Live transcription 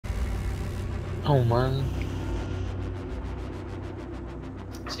Oh man.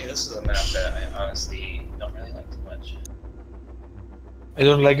 See, this is a map that I honestly don't really like too much. I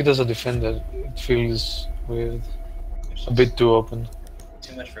don't like it as a defender. It feels weird. A bit too open.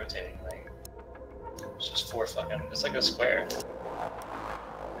 Too much rotating, like it's just four fucking. It's like a square.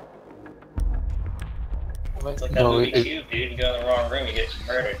 It's like that No, movie Cube, dude. You go in the wrong room, you get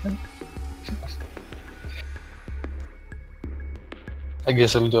murdered. I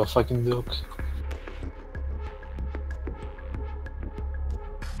guess I'll do a fucking joke.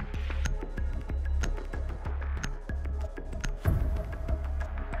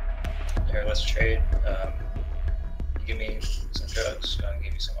 Here, let's trade. You give me some drugs, I'll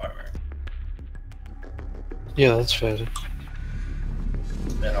give you some armor. Yeah, that's fair.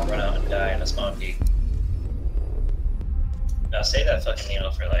 Then I'll run out and die in a spawn peak. Now save that fucking needle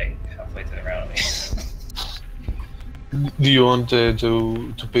for like halfway through the round with me. Do you want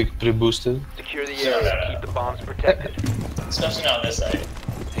to pick pre-boosted? Secure the area. Keep the bombs protected. Especially not on this side.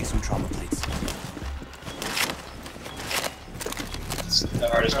 Take some trauma plates. It's the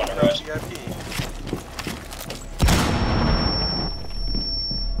hardest one to rush.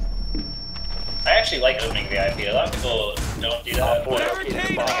 I actually like opening VIP. A lot of people don't do that, but I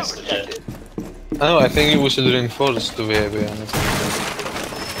think it's legit. No, I think we should reinforce the VIP, honestly.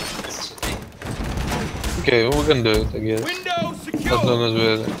 Okay, we can do it, I guess. As long as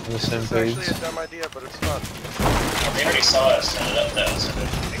we're on the same page. It's actually a dumb idea, but it's fun. They already saw us set it up though, so they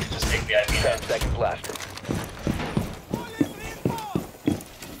could just take VIP now. 10 seconds left.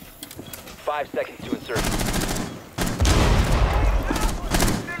 5 seconds to insert.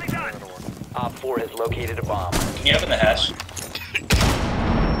 Op 4 has located a bomb. Can you open the hatch?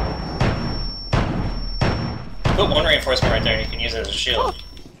 Put one reinforcement right there and you can use it as a shield.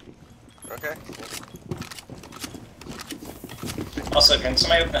 Okay. Also, can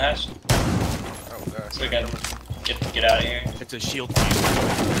somebody open the hatch? Oh, God. So we can get out of here. It's a shield.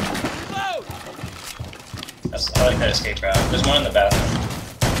 That's, I like that escape route. There's one in the bathroom.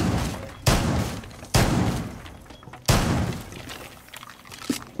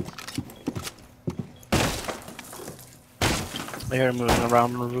 I hear him moving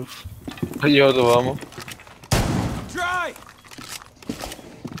around the roof. You out of ammo? Try!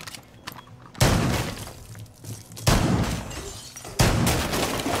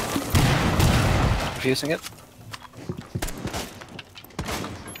 Defusing it.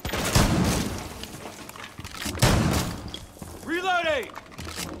 Reloading!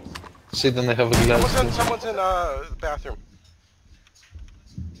 See, then they have a glass. Someone's in the bathroom.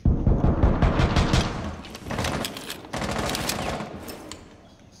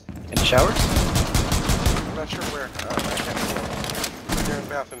 In the showers? I'm not sure where. I can't see. They're in the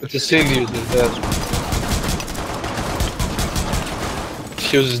bathroom. It's a SIG user there.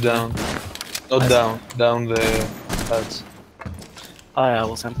 Fuse is down. Not down. Down the pads. Oh yeah, it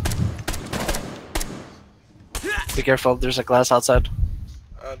was him. Be careful, there's a glass outside.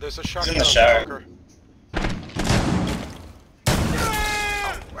 There's a He's shotgun. in the shower. Oh,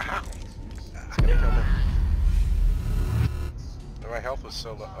 wow. It's gonna kill me. My health was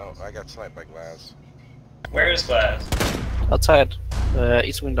so low. Oh, I got sniped by glass. Where is Glass? Outside.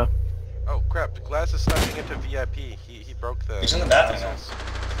 East window. Oh crap! The glass is sniping into VIP. He broke the. He's in the bathroom now.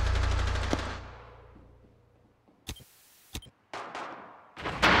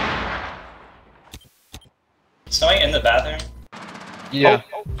 Is somebody in the bathroom? Yeah.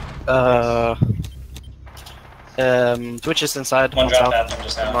 Twitch is inside. One drop south, bathroom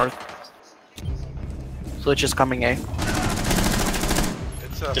just now. north. Twitch is coming A. It's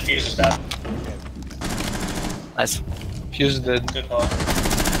Diffuser's bathroom. Nice. Fuse dead. Good call.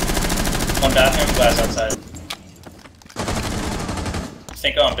 One bathroom, Glass outside.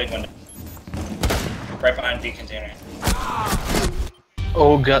 Think on big window. Right behind D container.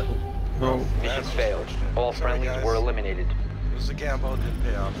 Oh god. No. Mission failed. All Sorry, friendlies guys. were eliminated. It was a gamble. It didn't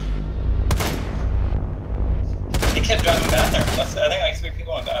pay off. He kept dropping bathroom. I think like 3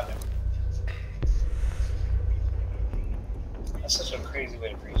 people in bathroom. That's such a crazy way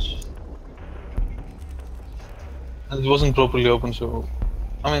to breach. And it wasn't properly open, so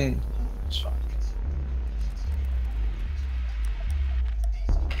I mean, it's fine.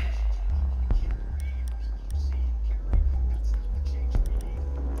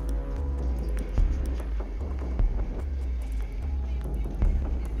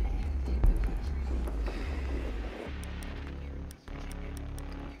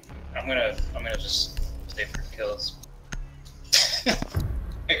 I'm gonna just stay for kills.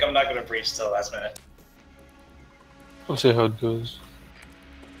 Like I'm not gonna breach till the last minute. We'll see how it goes.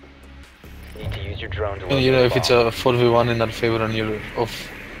 Need to use your drone to And you know, locate if it's bomb. a 4v1 in our favor and you're off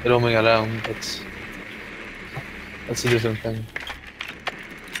roaming around. That's a different thing.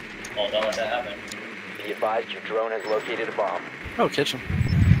 Well, don't let that happen. Be advised your drone has located a bomb. Oh, kitchen.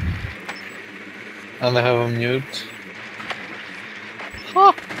 And I have a mute.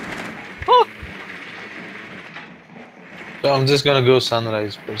 Huh. Huh. So I'm just gonna go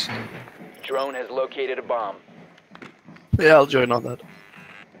sunrise personally. Drone has located a bomb. Yeah, I'll join on that.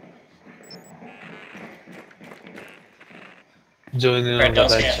 Join in Right, on don't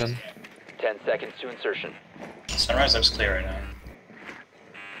that scan. action. 10 seconds to insertion. Sunrise looks clear right now.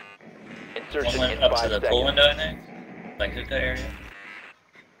 Insertion One in went 5 up to the seconds. pool window, I think. Like hookah area.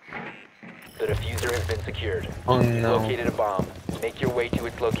 The diffuser has been secured. Oh You've no. located a bomb. Make your way to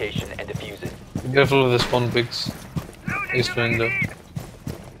its location and defuse it. Be careful with the spawn pigs. East window.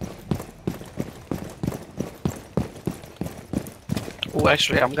 Oh,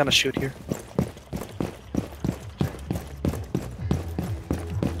 actually, I'm gonna shoot here.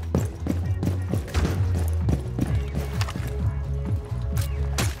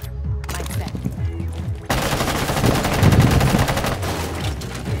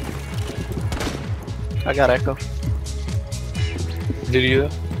 I got echo. Did you?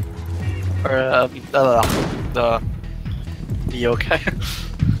 Or the okay.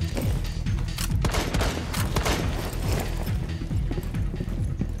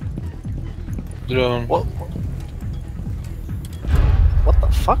 Drone. What? What the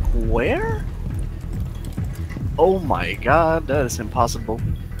fuck? Where? Oh my god, that is impossible.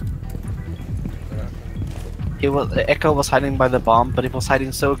 It was Echo was hiding by the bomb, but it was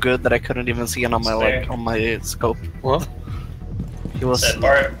hiding so good that I couldn't even see it on my on my scope. What? He was Said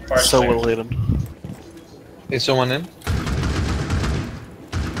bar so clear. well hidden. Is someone in?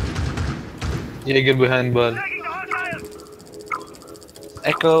 Yeah, get behind bar.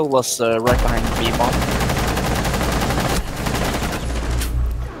 Echo was right behind the B bomb.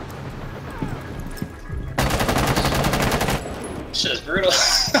 Shit is brutal.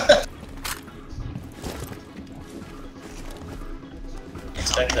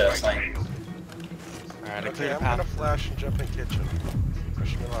 Expect the flank. Alright, I Okay, cleared a I'm gonna path. flash and jump in kitchen.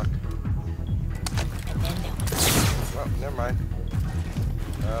 Wish me luck. Oh, never mind.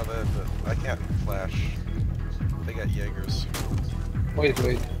 I can't flash. They got Jaegers. Wait.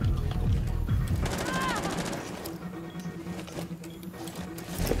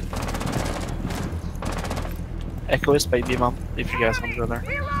 Echo is by B bomb, if you guys want to go there.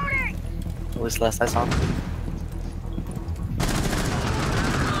 At least last I saw.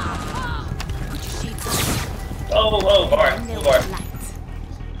 Oh, bar. Blue bar.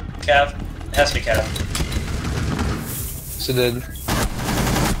 Cav. It has to be Cav. So dead.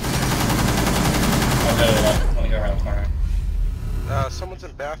 Let me go around the corner. Someone's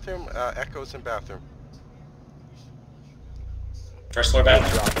in bathroom. Echo's in bathroom. First floor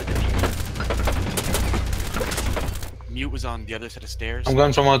bathroom. Drop the diffuser. Mute was on the other set of stairs. I'm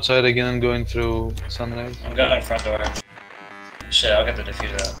going from outside again and going through sunrise. I'm going front door. Shit, I'll get the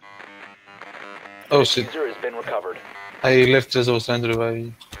diffuser out. Oh shit. Diffuser has been recovered. I left as I was trying to revive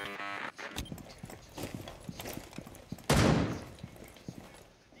you.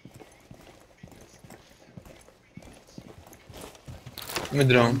 Mid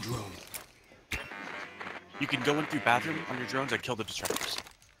drone. You can go in through bathroom on your drones and kill the distractors.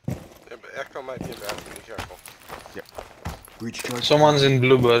 Yeah, but Echo might be in bathroom. Be careful. Breach charge. Someone's in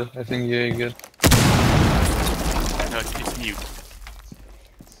blue bar. I think yeah, good. No, it's mute.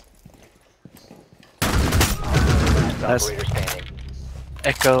 Nice. Operator standing.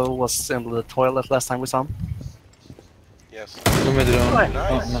 Echo was in the toilet last time we saw him. Yes. Go mid drone. Right.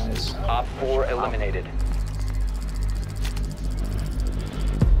 Oh, nice. Op 4 eliminated.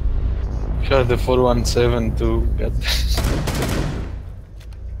 Shot the 417 to get.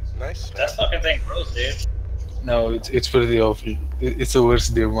 Nice. That fucking thing grows, dude. No, it's pretty awful. It's the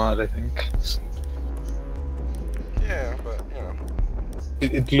worst DMR, I think. Yeah, but you know.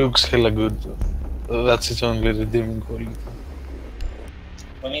 It looks hella good though. That's its only redeeming quality.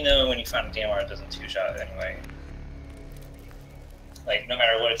 Let me know when you find a DMR that doesn't two-shot anyway. Like, no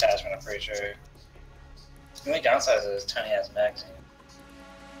matter what attachment, I'm pretty sure. The only downside is this tiny-ass magazine.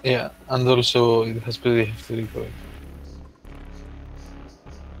 Yeah, and also it has pretty hefty recoil.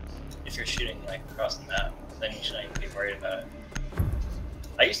 If you're shooting, like, across the map, then you shouldn't even be worried about it.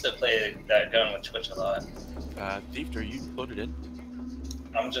 I used to play that gun with Twitch a lot. Thief, are you loaded in?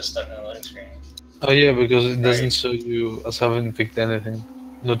 I'm just stuck in the loading screen. Oh yeah, because it doesn't show you as having picked anything.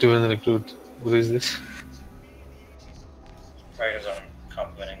 Not even recruit. What is this? Probably because I'm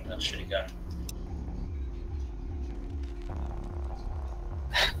complimenting the shitty gun.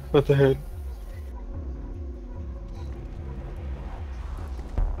 What the hell?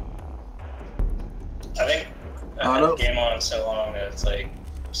 I think I I've had don't the game on so long that it's like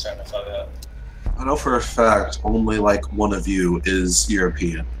starting to fuck up. I know for a fact only like one of you is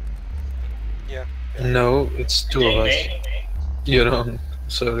European. Yeah. No, it's two of Dang, us. mate. You're wrong.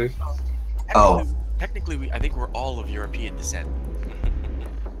 Sorry. Oh. Technically, I think we're all of European descent.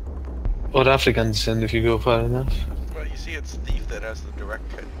 Or African descent if you go far enough. Well, you see, it's Thief that has the direct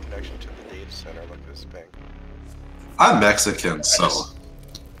connection to the data center. Look at this ping. I'm Mexican, so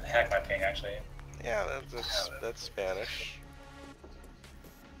I hacked my ping actually. Yeah, that's Spanish.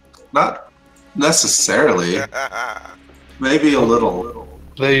 not necessarily. Maybe a little.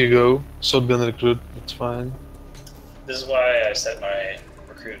 There you go. Shotgun recruit. It's fine. This is why I set my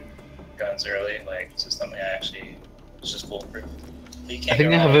recruit guns early, like so something I actually it's just foolproof. You can't I think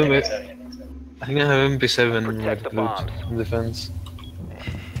go I have wrong him with at- anything. I think I have MP7 Protect the recruit bombs. in defense.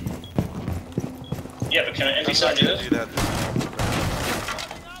 Yeah, but can an I'm MP7 not do gonna this? do that.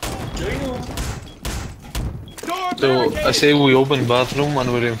 So I say we open bathroom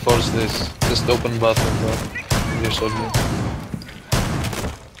and we reinforce this. Just open bathroom door. With your shotgun.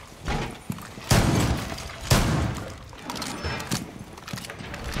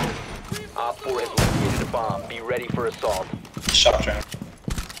 Op 4 has located a bomb. Be ready for assault. Shock trap.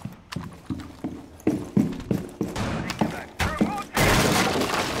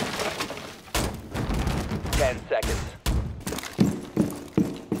 10 seconds.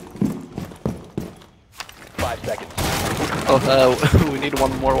 5 seconds. Oh, we need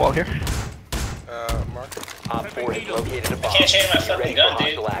one more wall here. Mark. Op 4 has located a bomb. can't change my Be fucking ready gun, for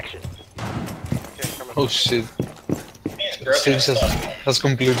dude. hostile action. Okay, coming. Oh shit. It's broken. Stage has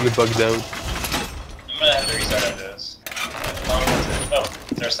completely bugged out. I'm gonna have to restart after this. Oh,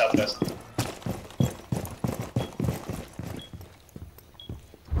 they're southwest.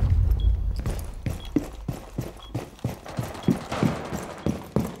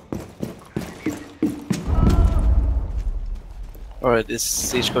 Alright, is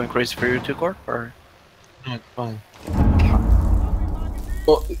Siege going crazy for you too, Corp? Or No, it's fine.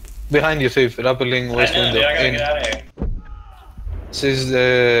 Oh, behind you, Thief. Rappelling I west know, window. dude, I gotta In. get out of here. This is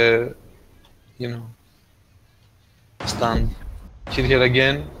the, stand. Hit here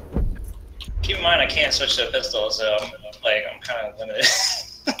again. Keep in mind I can't switch to a pistol, so I'm kind of limited.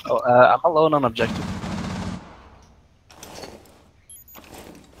 oh, I'm alone on objective.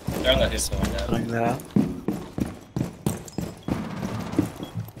 They're on the pistol window. Putting that out.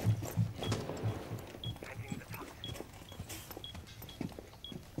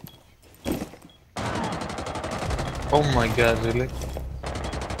 Oh my god, really?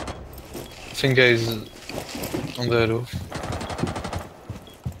 I think guys on the roof.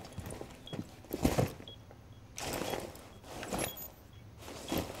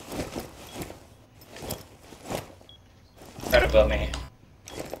 Right above me.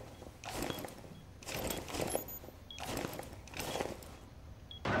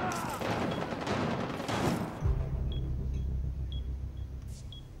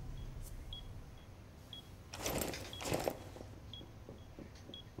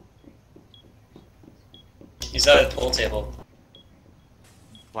 He's at the pool table.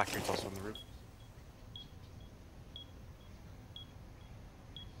 Blackbeard's also on the roof.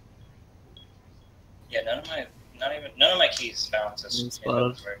 Yeah, none of my keys bounced. It's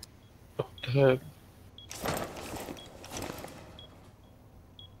spotted. What the heck?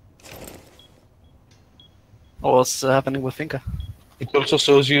 What's happening with Finka? It also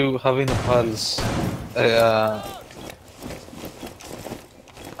shows you having a pulse, a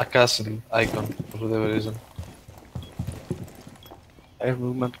castle icon for whatever reason. Air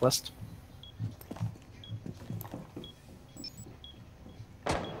movement west.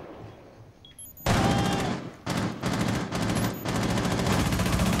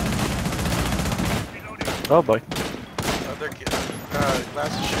 Oh boy.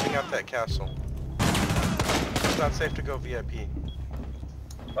 Glass is shooting out that castle. It's not safe to go VIP.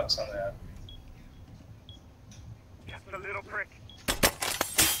 What's on that?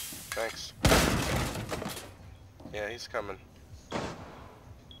 Thanks. Yeah, he's coming.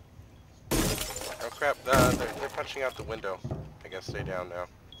 Oh crap, they're punching out the window. I guess stay down now.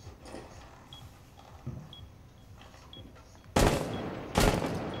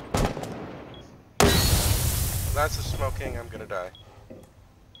 Glass is smoking, I'm gonna die.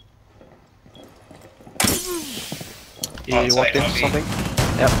 You On walked site, into on B. something?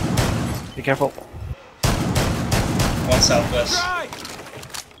 Yep. Be careful. One southwest.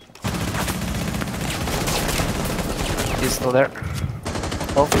 He's still there.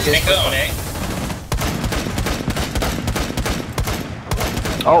 Oh, okay. Can't go, eh?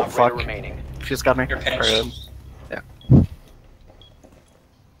 Oh, Operator fuck. remaining. She's got me. You're pinched. Yeah.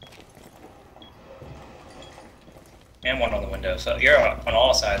 And one on the window. So you're on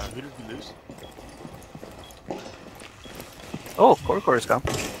all sides. Who did we lose? Oh, Core is gone.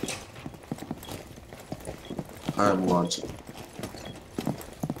 I'm watching.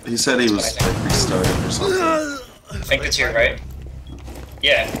 He said he was restarting or something. I think it's here, right?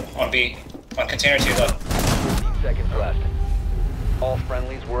 Yeah, on B. On container 2 left. 15 seconds left. All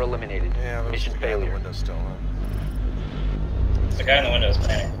friendlies were eliminated. Yeah, there's Mission a guy in the failure. window still, huh? The guy in the window is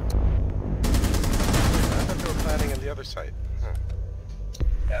planning. I thought they were planning in the other site. Huh.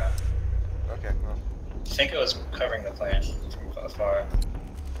 Yeah. Okay, well, I think it was covering the plan from afar.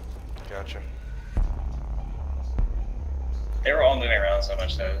 gotcha. They were all moving around so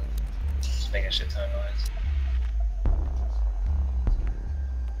much though. Just making a shit ton of noise.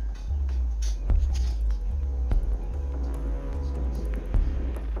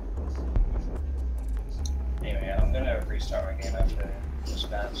 Anyway, I'm gonna restart my game after this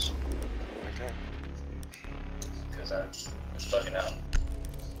match Okay. because it's bugging out.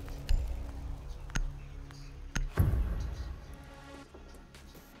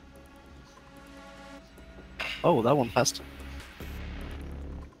 Oh, that one passed.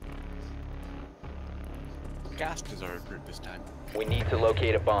 Gast is our recruit this time. We need to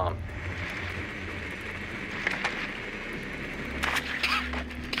locate a bomb.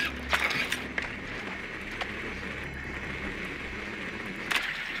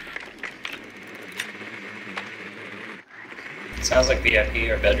 Sounds like VIP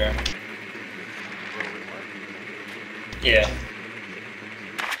or bedroom. Yeah.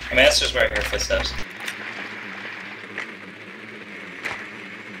 I mean, that's just where I hear footsteps.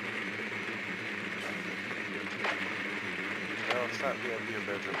 No, it's not VIP or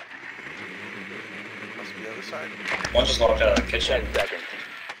bedroom. Must be the other side. One just walked out of the kitchen. 10 seconds.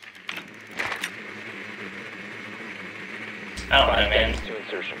 I don't know, man. To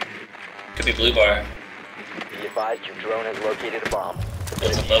insertion. Could be blue bar. Be advised your drone has located a bomb. The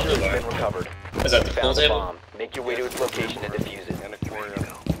It's above the diffuser has bar. been recovered. Is that the pool Found the table? bomb. Make your way to its location and defuse it. And aquarium.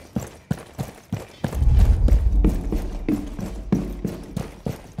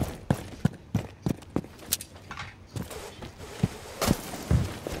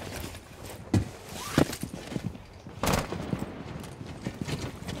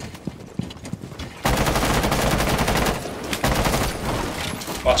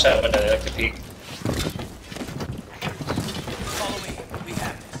 Watch that window, they like to peek.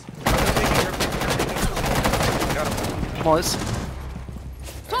 Boys.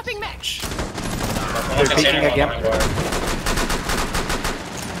 Swapping match. One They're container, peeking one again. behind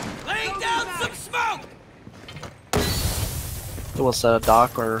bar. Laying down some smoke. It was a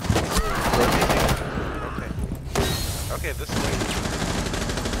dock or. Okay. Okay, this way.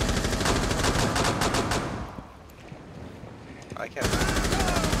 I can't.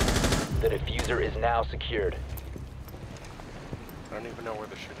 The diffuser is now secured. I don't even know where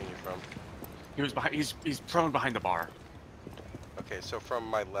they're shooting you from. He was behind. He's prone behind the bar. Okay, so from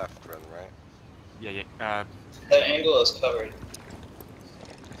my left, Ren, right? Yeah. That angle is covered.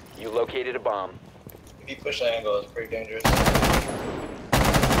 You located a bomb. If you push that angle, it's pretty dangerous.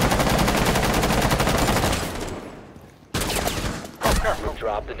 Oh, careful.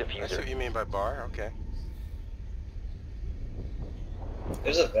 Drop the I see what diffuser. you mean by bar. Okay.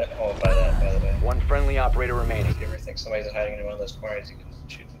 There's a vent hole by that, by the way. One friendly operator remaining. If you ever think somebody's hiding in one of those corners, you can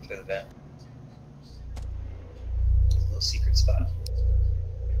shoot them through the vent. It's a little secret spot.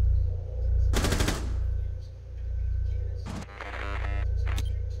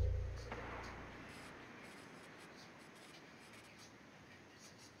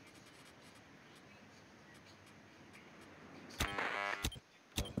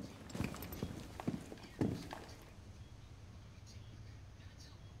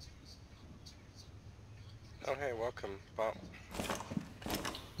 Oh, hey, welcome, Bob.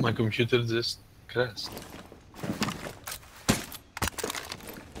 My computer just crashed.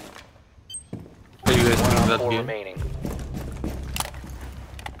 Are you guys One doing on that 4 game? remaining.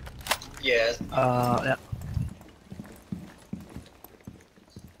 Yeah, Yeah.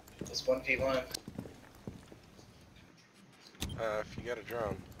 it's 1v1. If you got a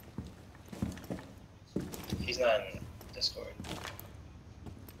drone. He's not in Discord.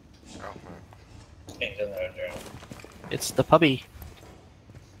 Oh, right. He doesn't have a drone. It's the puppy.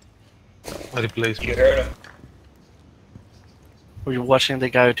 A replacement. You heard him. Were you watching the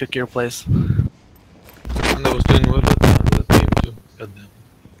guy who took your place? And I was doing well at that game too. Goddamn.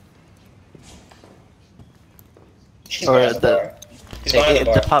 He's Or behind the the- bar. He's behind the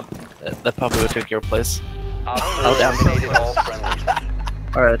bar. The puppy who took your place. Oh, damn. eliminated all friendlies.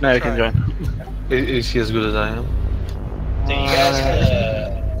 Alright, now you can join. Is he as good as I am? So you guys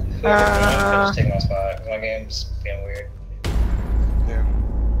Just take my spot. 'Cause my game's being weird. Yeah.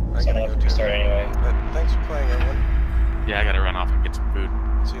 I So I'm gotta gonna go too. restart anyway. But thanks for playing, everyone. Yeah, I gotta run off and get some food.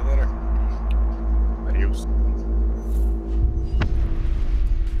 See you later. Adios.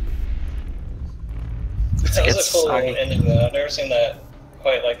 That was It's a cool soggy. ending though. I've never seen that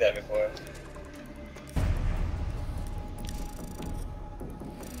quite like that before.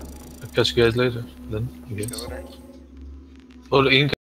 I'll catch you guys later then, I See you guess. later. Or in